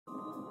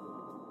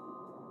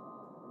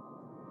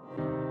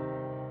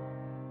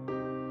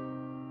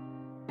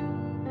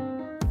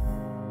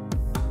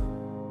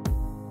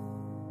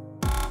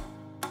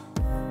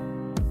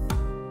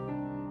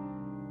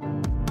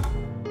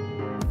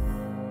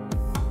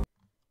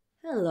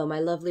Hello,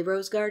 my lovely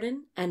rose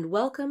garden, and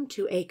welcome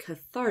to a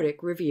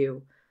cathartic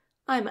review.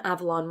 I'm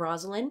Avalon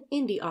Roselin,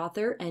 indie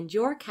author, and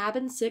your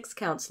Cabin 6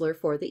 counselor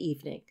for the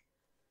evening.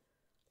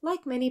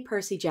 Like many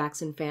Percy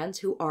Jackson fans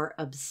who are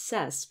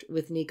obsessed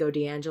with Nico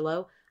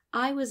D'Angelo,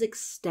 I was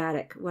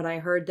ecstatic when I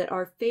heard that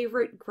our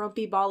favorite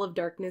grumpy ball of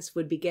darkness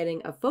would be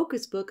getting a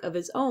focus book of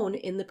his own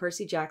in the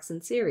Percy Jackson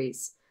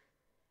series.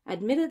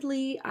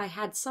 Admittedly, I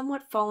had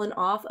somewhat fallen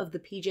off of the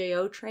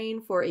PJO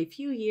train for a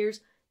few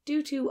years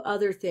due to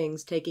other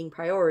things taking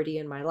priority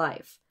in my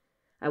life.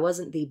 I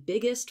wasn't the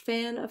biggest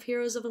fan of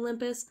Heroes of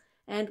Olympus,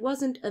 and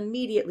wasn't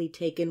immediately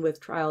taken with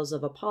Trials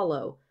of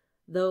Apollo,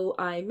 though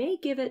I may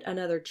give it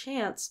another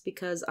chance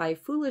because I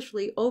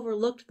foolishly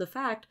overlooked the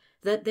fact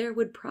that there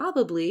would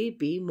probably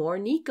be more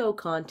Nico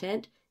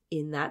content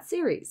in that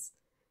series.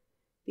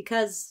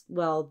 Because,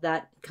 well,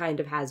 that kind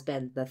of has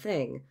been the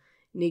thing.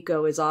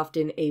 Nico is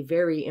often a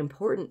very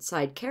important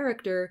side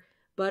character,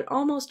 but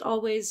almost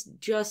always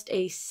just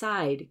a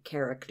side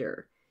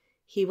character.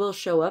 He will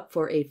show up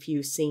for a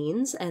few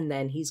scenes, and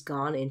then he's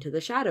gone into the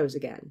shadows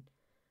again.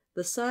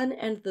 The Sun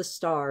and the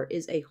Star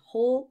is a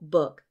whole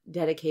book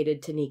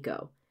dedicated to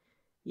Nico.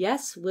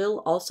 Yes, Will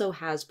also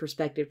has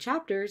perspective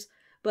chapters,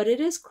 but it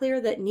is clear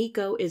that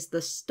Nico is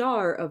the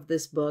star of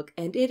this book,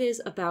 and it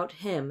is about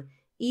him,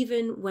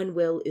 even when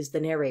Will is the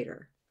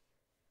narrator.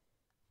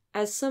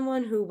 As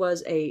someone who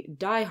was a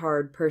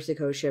die-hard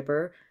Persico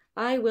shipper,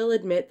 I will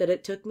admit that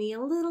it took me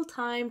a little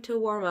time to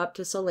warm up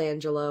to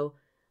Solangelo,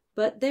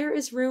 but there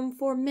is room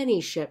for many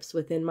ships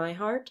within my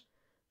heart.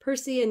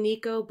 Percy and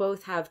Nico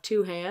both have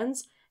two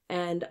hands,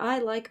 and I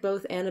like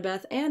both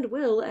Annabeth and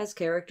Will as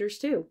characters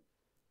too.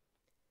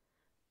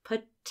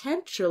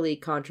 Potentially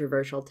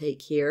controversial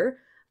take here,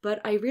 but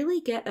I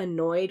really get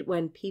annoyed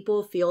when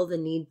people feel the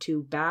need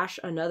to bash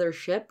another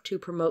ship to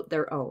promote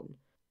their own.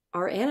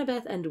 Are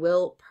Annabeth and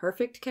Will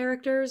perfect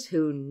characters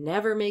who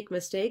never make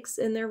mistakes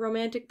in their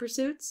romantic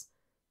pursuits?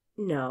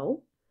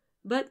 No,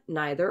 but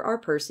neither are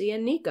Percy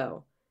and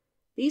Nico.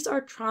 These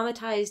are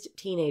traumatized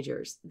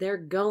teenagers. They're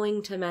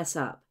going to mess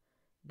up.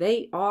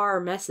 They are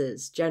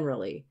messes,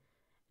 generally.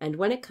 And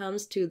when it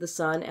comes to the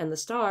Sun and the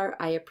Star,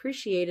 I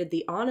appreciated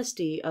the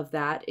honesty of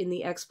that in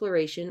the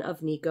exploration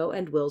of Nico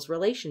and Will's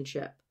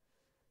relationship.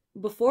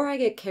 Before I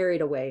get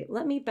carried away,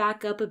 let me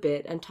back up a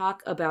bit and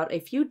talk about a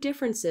few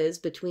differences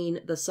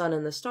between The Sun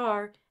and the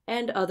Star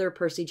and other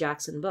Percy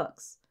Jackson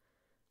books.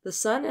 The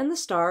Sun and the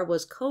Star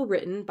was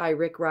co-written by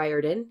Rick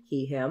Riordan,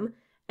 he, him,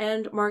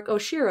 and Mark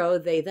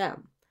Oshiro, they,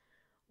 them.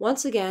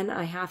 Once again,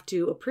 I have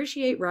to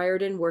appreciate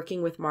Riordan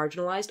working with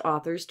marginalized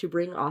authors to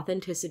bring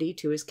authenticity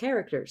to his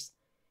characters.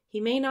 He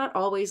may not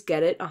always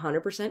get it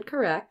 100%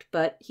 correct,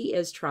 but he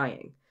is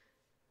trying.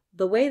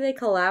 The way they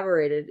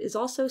collaborated is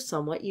also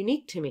somewhat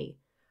unique to me.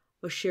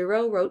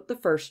 Oshiro wrote the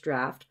first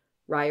draft,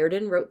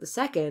 Riordan wrote the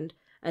second,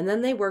 and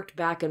then they worked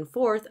back and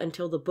forth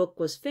until the book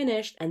was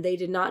finished and they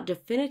did not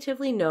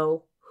definitively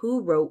know who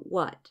wrote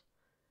what.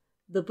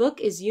 The book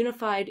is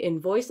unified in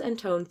voice and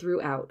tone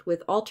throughout,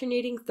 with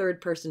alternating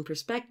third-person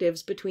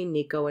perspectives between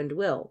Nico and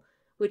Will,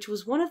 which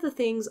was one of the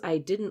things I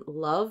didn't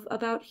love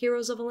about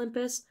Heroes of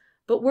Olympus,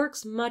 but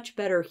works much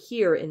better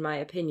here in my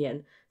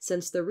opinion,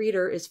 since the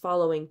reader is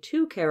following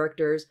two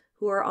characters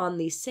who are on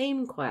the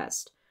same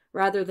quest,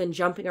 rather than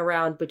jumping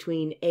around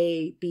between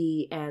A,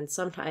 B, and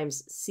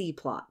sometimes C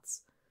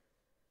plots.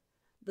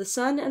 The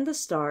Sun and the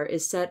Star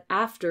is set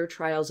after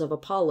Trials of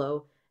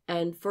Apollo,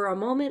 and for a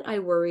moment I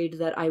worried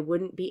that I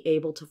wouldn't be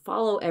able to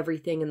follow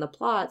everything in the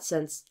plot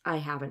since I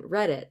haven't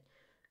read it.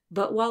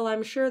 But while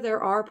I'm sure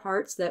there are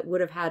parts that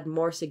would have had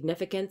more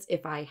significance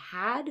if I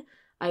had,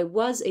 I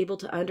was able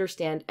to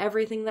understand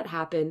everything that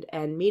happened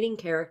and meeting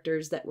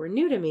characters that were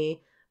new to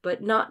me,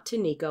 but not to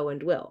Nico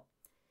and Will.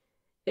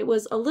 It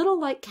was a little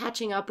like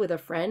catching up with a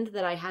friend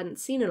that I hadn't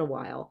seen in a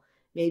while.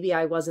 Maybe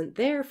I wasn't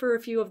there for a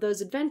few of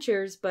those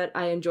adventures, but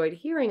I enjoyed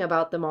hearing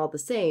about them all the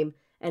same,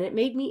 and it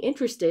made me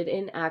interested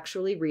in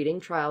actually reading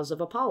Trials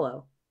of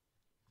Apollo.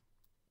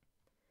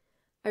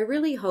 I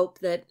really hope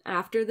that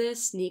after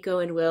this, Nico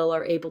and Will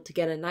are able to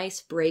get a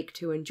nice break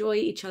to enjoy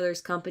each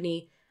other's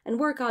company and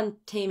work on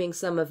taming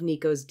some of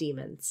Nico's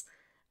demons.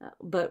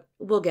 But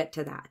we'll get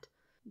to that.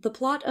 The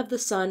plot of The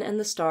Sun and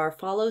the Star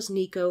follows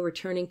Nico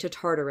returning to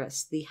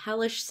Tartarus, the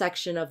hellish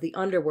section of the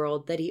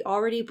underworld that he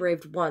already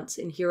braved once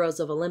in Heroes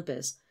of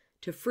Olympus,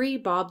 to free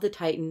Bob the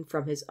Titan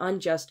from his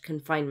unjust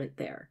confinement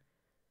there.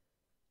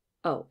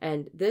 Oh,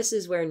 and this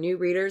is where new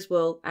readers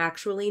will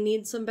actually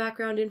need some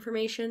background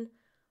information.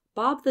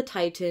 Bob the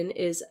Titan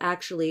is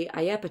actually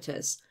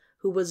Iapetus,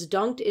 who was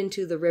dunked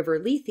into the river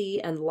Lethe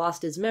and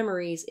lost his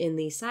memories in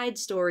the side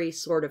story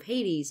Sword of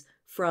Hades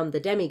from the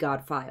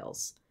Demigod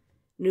Files.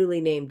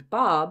 Newly named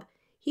Bob,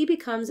 he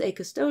becomes a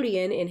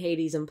custodian in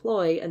Hades'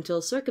 employ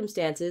until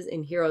circumstances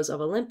in Heroes of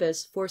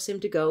Olympus force him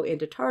to go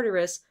into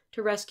Tartarus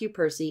to rescue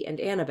Percy and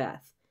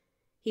Annabeth.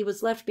 He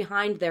was left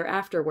behind there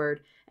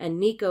afterward, and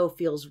Nico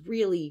feels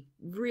really,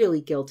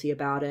 really guilty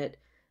about it,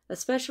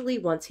 especially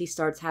once he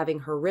starts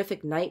having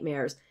horrific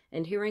nightmares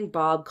and hearing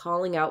Bob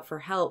calling out for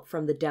help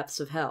from the depths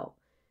of hell.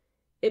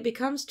 It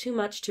becomes too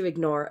much to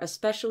ignore,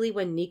 especially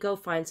when Nico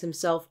finds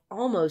himself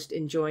almost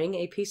enjoying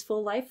a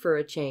peaceful life for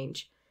a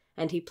change,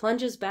 and he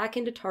plunges back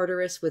into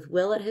Tartarus with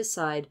Will at his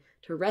side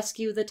to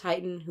rescue the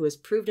Titan who has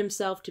proved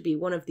himself to be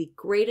one of the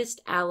greatest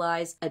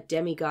allies a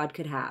demigod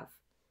could have.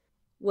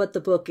 What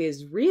the book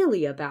is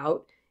really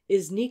about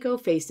is Nico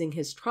facing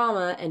his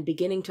trauma and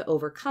beginning to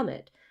overcome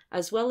it,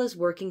 as well as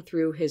working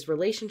through his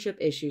relationship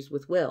issues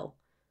with Will.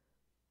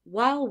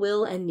 While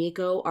Will and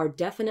Nico are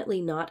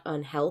definitely not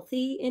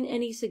unhealthy in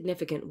any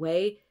significant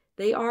way,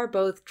 they are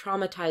both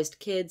traumatized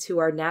kids who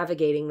are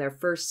navigating their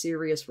first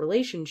serious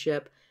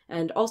relationship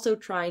and also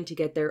trying to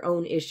get their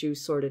own issues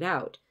sorted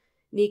out.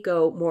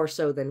 Nico more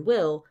so than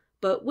Will,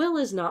 but Will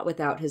is not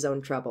without his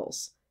own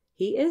troubles.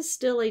 He is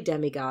still a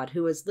demigod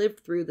who has lived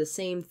through the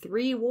same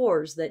 3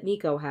 wars that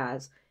Nico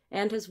has,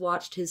 and has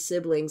watched his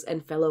siblings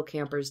and fellow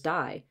campers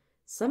die,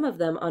 some of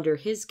them under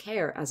his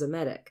care as a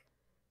medic.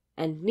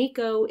 And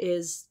Nico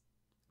is,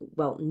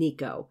 well,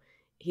 Nico.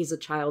 He's a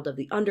child of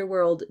the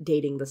underworld,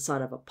 dating the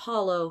son of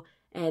Apollo,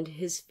 and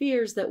his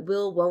fears that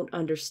Will won't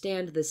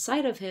understand the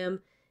sight of him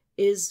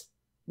is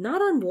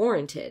not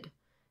unwarranted.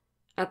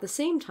 At the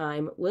same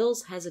time,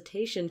 Will's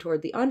hesitation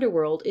toward the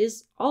underworld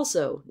is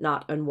also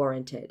not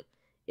unwarranted.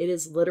 It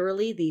is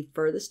literally the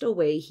furthest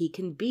away he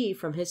can be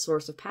from his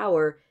source of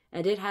power,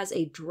 and it has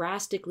a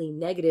drastically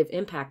negative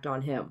impact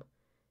on him.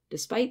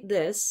 Despite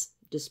this,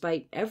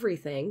 despite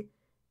everything,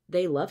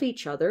 they love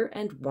each other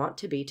and want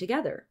to be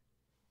together.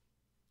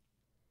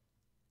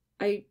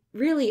 I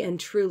really and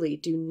truly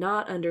do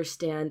not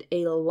understand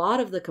a lot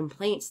of the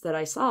complaints that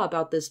I saw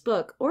about this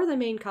book or the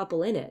main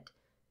couple in it.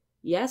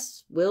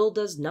 Yes, Will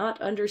does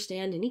not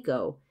understand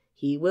Nico.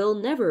 He will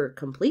never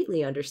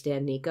completely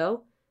understand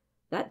Nico.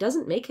 That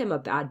doesn't make him a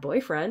bad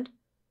boyfriend.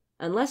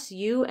 Unless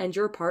you and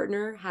your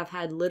partner have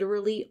had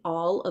literally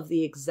all of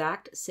the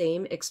exact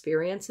same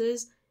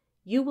experiences,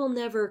 you will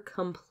never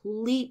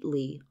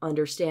completely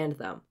understand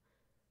them.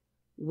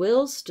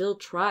 Will still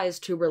tries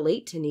to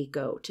relate to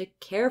Nico, to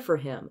care for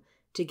him,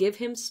 to give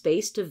him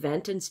space to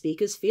vent and speak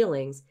his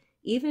feelings,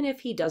 even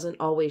if he doesn't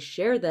always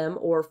share them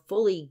or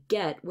fully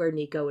get where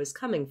Nico is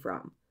coming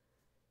from.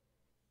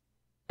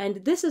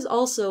 And this is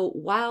also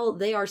while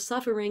they are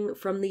suffering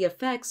from the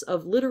effects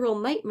of literal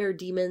nightmare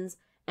demons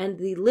and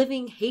the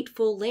living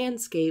hateful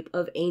landscape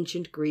of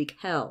ancient Greek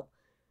hell.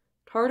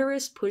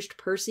 Tartarus pushed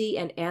Percy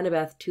and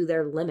Annabeth to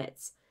their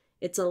limits.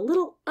 It's a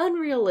little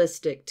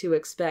unrealistic to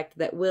expect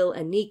that Will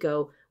and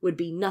Nico would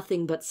be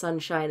nothing but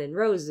sunshine and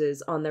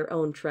roses on their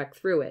own trek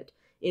through it,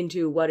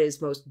 into what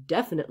is most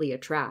definitely a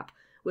trap,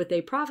 with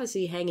a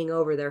prophecy hanging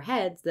over their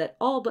heads that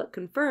all but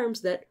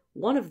confirms that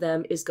one of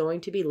them is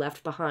going to be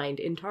left behind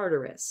in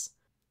Tartarus.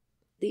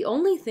 The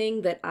only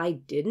thing that I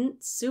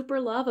didn't super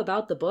love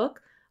about the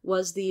book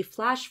was the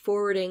flash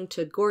forwarding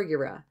to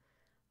Gorgyra.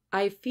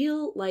 I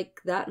feel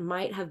like that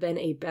might have been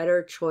a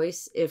better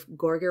choice if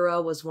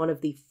Gorgyra was one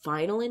of the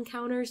final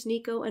encounters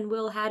Nico and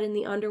Will had in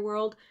the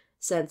underworld,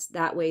 since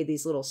that way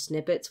these little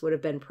snippets would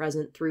have been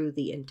present through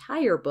the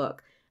entire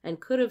book and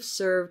could have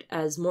served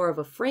as more of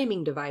a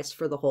framing device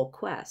for the whole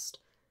quest.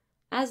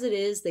 As it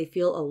is, they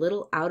feel a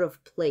little out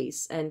of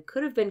place and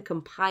could have been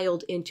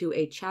compiled into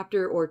a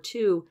chapter or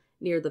 2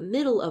 near the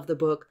middle of the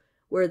book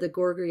where the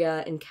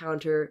Gorgyra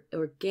encounter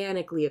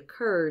organically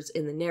occurs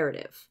in the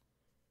narrative.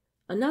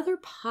 Another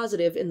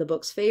positive in the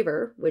book's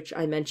favor, which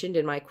I mentioned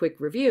in my quick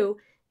review,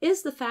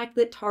 is the fact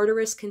that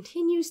Tartarus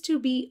continues to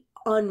be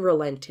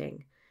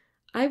unrelenting.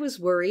 I was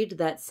worried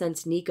that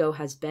since Nico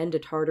has been to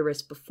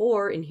Tartarus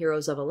before in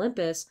Heroes of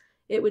Olympus,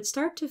 it would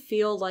start to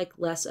feel like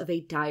less of a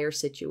dire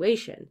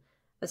situation,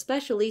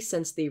 especially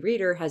since the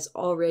reader has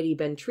already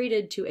been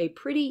treated to a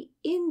pretty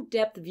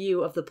in-depth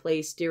view of the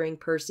place during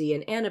Percy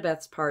and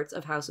Annabeth's parts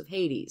of House of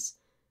Hades.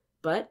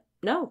 But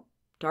no.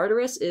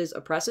 Tartarus is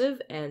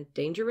oppressive and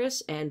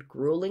dangerous and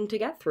grueling to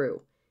get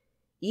through.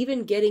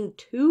 Even getting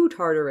to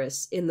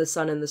Tartarus in The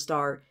Sun and the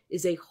Star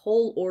is a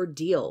whole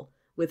ordeal,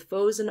 with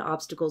foes and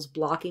obstacles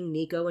blocking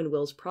Nico and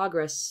Will's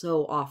progress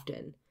so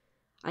often.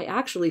 I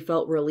actually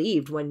felt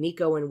relieved when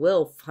Nico and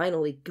Will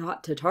finally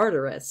got to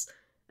Tartarus,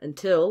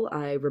 until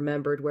I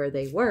remembered where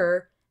they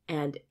were,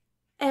 and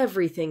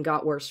everything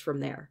got worse from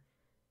there.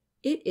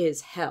 It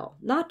is hell,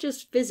 not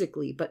just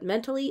physically, but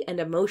mentally and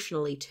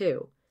emotionally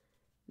too.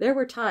 There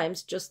were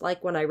times, just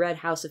like when I read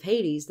House of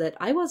Hades, that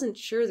I wasn't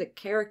sure the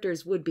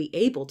characters would be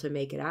able to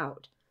make it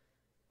out.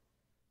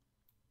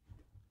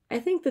 I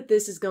think that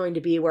this is going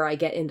to be where I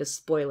get into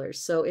spoilers,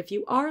 so if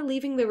you are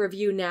leaving the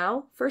review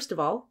now, first of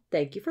all,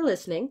 thank you for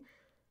listening,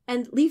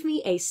 and leave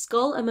me a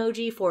skull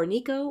emoji for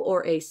Nico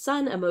or a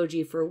sun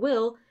emoji for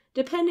Will,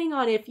 depending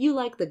on if you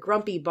like the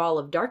grumpy ball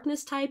of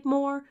darkness type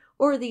more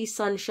or the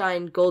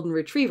sunshine golden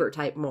retriever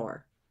type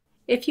more.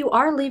 If you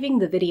are leaving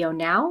the video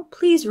now,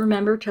 please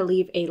remember to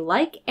leave a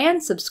like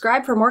and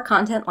subscribe for more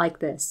content like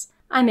this.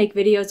 I make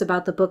videos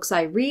about the books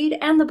I read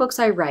and the books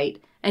I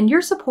write, and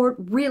your support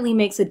really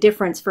makes a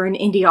difference for an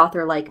indie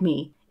author like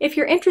me. If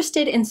you're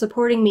interested in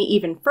supporting me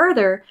even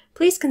further,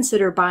 please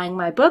consider buying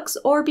my books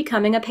or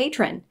becoming a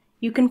patron.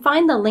 You can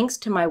find the links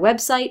to my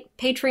website,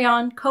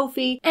 Patreon,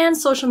 Ko-fi, and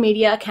social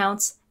media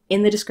accounts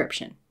in the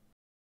description.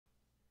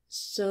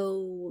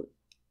 So,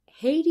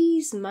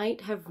 Hades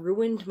might have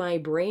ruined my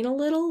brain a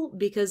little,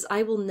 because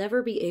I will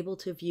never be able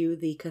to view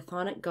the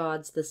chthonic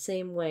gods the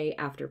same way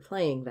after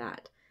playing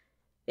that.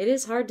 It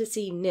is hard to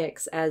see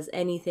Nyx as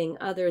anything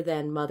other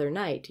than Mother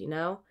Night, you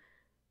know?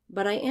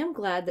 But I am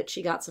glad that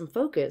she got some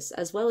focus,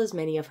 as well as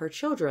many of her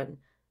children,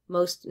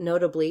 most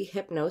notably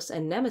Hypnos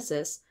and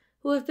Nemesis,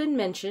 who have been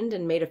mentioned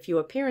and made a few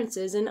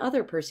appearances in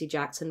other Percy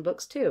Jackson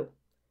books too.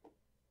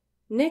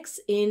 Nyx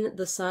in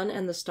The Sun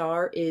and the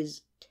Star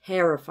is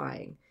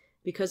terrifying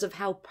because of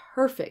how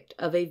perfect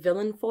of a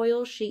villain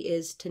foil she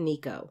is to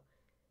Nico.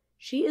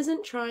 She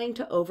isn't trying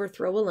to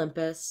overthrow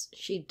Olympus,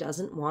 she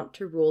doesn't want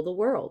to rule the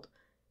world.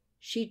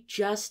 She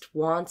just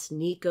wants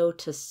Nico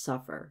to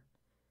suffer.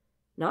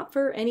 Not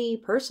for any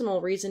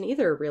personal reason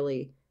either,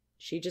 really.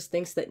 She just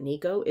thinks that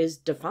Nico is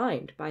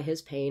defined by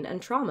his pain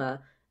and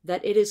trauma,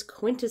 that it is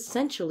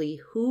quintessentially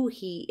who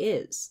he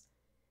is.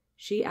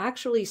 She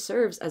actually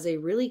serves as a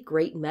really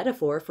great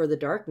metaphor for the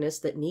darkness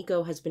that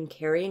Nico has been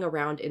carrying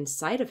around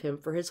inside of him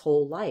for his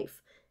whole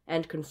life,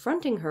 and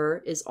confronting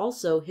her is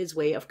also his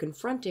way of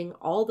confronting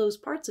all those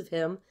parts of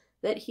him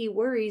that he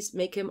worries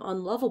make him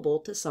unlovable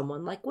to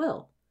someone like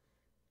Will.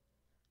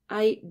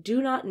 I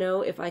do not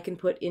know if I can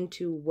put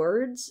into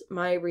words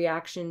my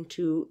reaction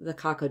to the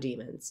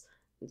Cacodemons.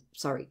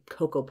 Sorry,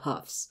 Cocoa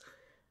Puffs.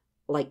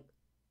 Like,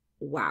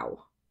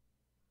 wow.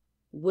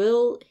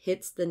 Will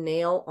hits the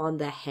nail on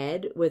the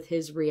head with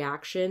his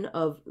reaction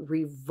of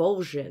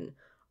revulsion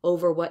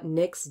over what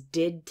Nyx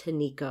did to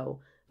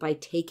Nico by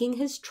taking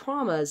his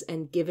traumas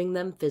and giving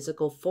them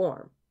physical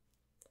form.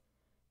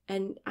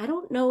 And I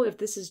don't know if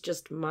this is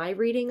just my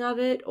reading of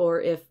it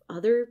or if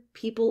other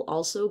people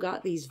also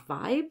got these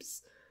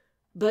vibes,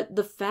 but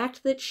the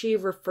fact that she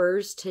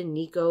refers to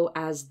Nico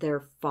as their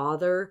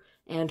father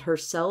and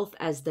herself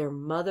as their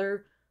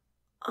mother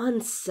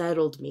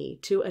unsettled me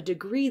to a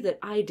degree that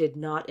I did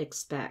not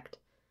expect.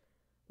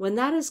 When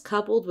that is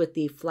coupled with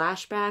the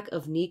flashback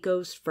of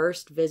Nico's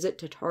first visit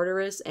to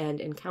Tartarus and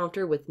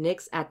encounter with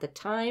Nyx at the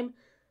time,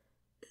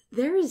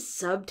 there is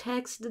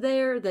subtext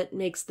there that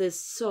makes this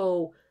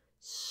so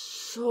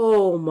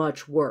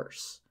much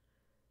worse.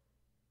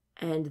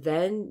 And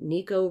then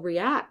Nico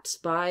reacts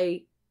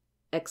by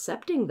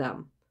accepting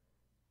them,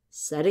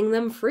 setting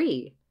them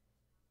free,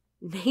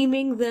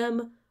 naming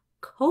them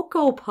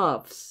Cocoa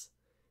Puffs.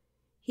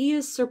 He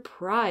is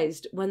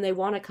surprised when they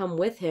want to come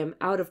with him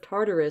out of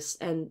Tartarus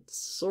and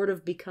sort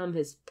of become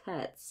his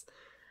pets.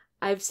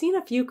 I've seen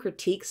a few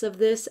critiques of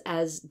this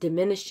as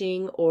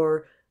diminishing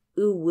or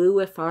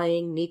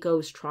ooh-woo-ifying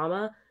Nico's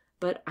trauma,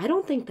 but I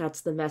don't think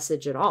that's the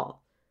message at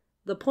all.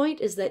 The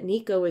point is that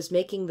Nico is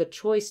making the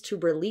choice to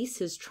release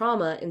his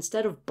trauma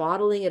instead of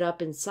bottling it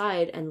up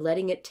inside and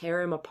letting it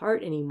tear him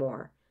apart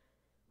anymore.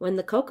 When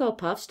the Cocoa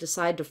Puffs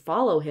decide to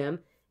follow him,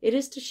 it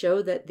is to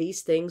show that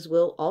these things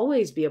will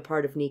always be a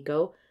part of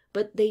Nico,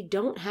 but they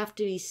don't have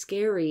to be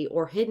scary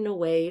or hidden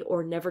away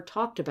or never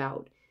talked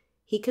about.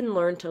 He can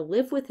learn to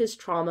live with his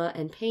trauma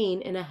and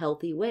pain in a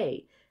healthy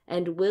way,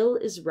 and Will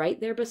is right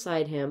there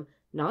beside him,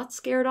 not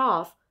scared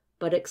off,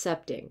 but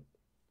accepting.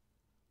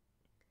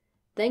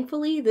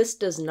 Thankfully, this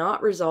does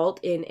not result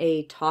in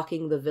a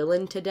talking the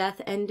villain to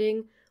death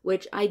ending,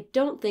 which I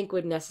don't think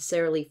would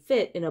necessarily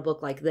fit in a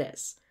book like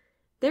this.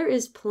 There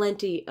is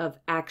plenty of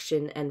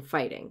action and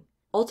fighting.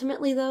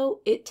 Ultimately, though,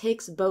 it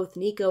takes both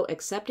Nico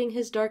accepting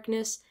his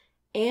darkness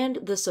and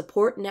the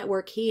support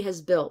network he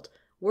has built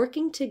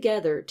working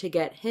together to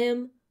get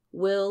him,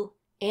 Will,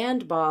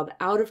 and Bob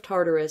out of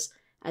Tartarus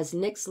as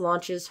Nyx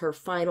launches her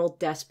final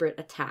desperate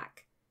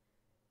attack.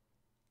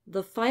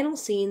 The final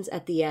scenes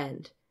at the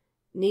end,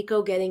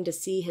 Nico getting to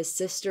see his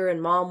sister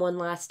and mom one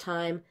last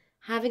time,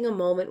 having a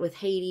moment with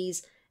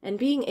Hades, and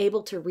being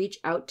able to reach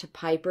out to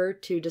Piper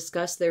to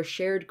discuss their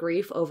shared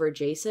grief over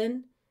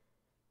Jason.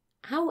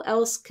 How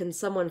else can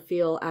someone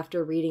feel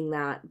after reading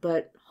that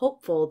but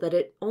hopeful that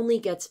it only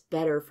gets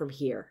better from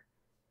here?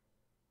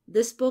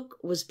 This book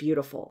was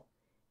beautiful.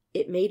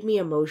 It made me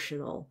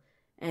emotional,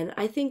 and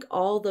I think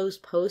all those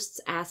posts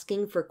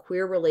asking for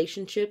queer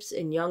relationships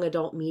in young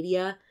adult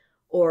media,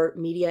 or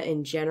media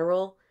in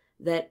general,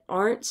 that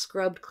aren't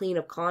scrubbed clean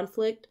of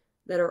conflict,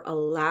 that are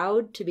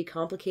allowed to be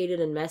complicated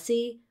and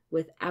messy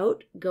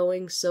without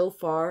going so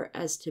far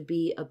as to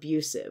be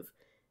abusive,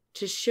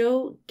 to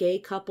show gay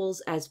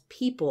couples as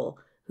people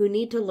who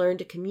need to learn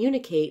to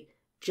communicate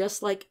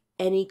just like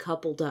any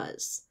couple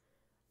does.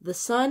 The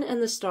Sun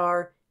and the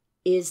Star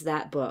is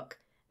that book,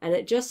 and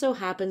it just so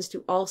happens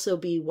to also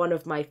be one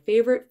of my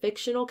favorite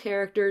fictional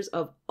characters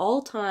of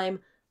all time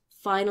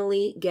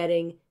finally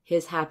getting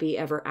his happy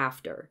ever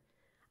after.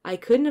 I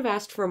couldn't have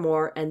asked for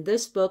more, and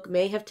this book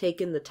may have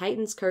taken the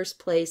Titan's Curse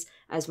place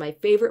as my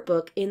favorite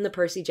book in the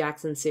Percy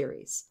Jackson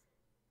series.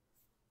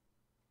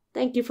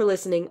 Thank you for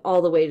listening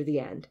all the way to the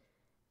end.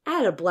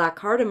 Add a black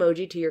heart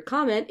emoji to your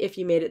comment if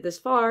you made it this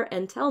far,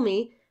 and tell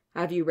me,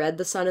 have you read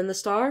The Sun and the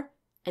Star?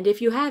 And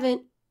if you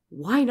haven't,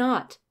 why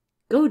not?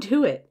 Go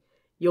do it.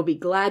 You'll be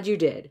glad you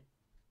did.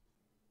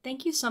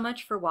 Thank you so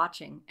much for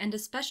watching, and a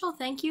special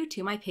thank you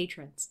to my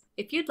patrons.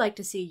 If you'd like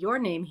to see your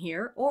name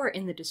here or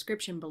in the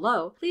description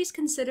below, please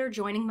consider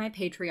joining my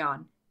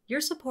Patreon.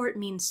 Your support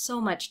means so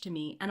much to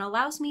me and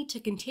allows me to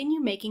continue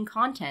making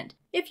content.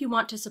 If you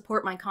want to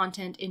support my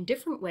content in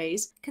different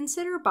ways,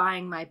 consider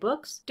buying my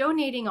books,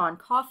 donating on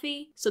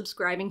Ko-fi,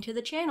 subscribing to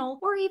the channel,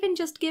 or even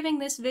just giving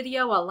this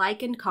video a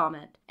like and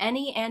comment.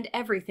 Any and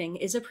everything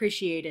is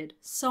appreciated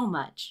so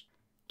much.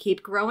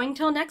 Keep growing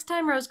till next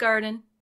time, Rose Garden!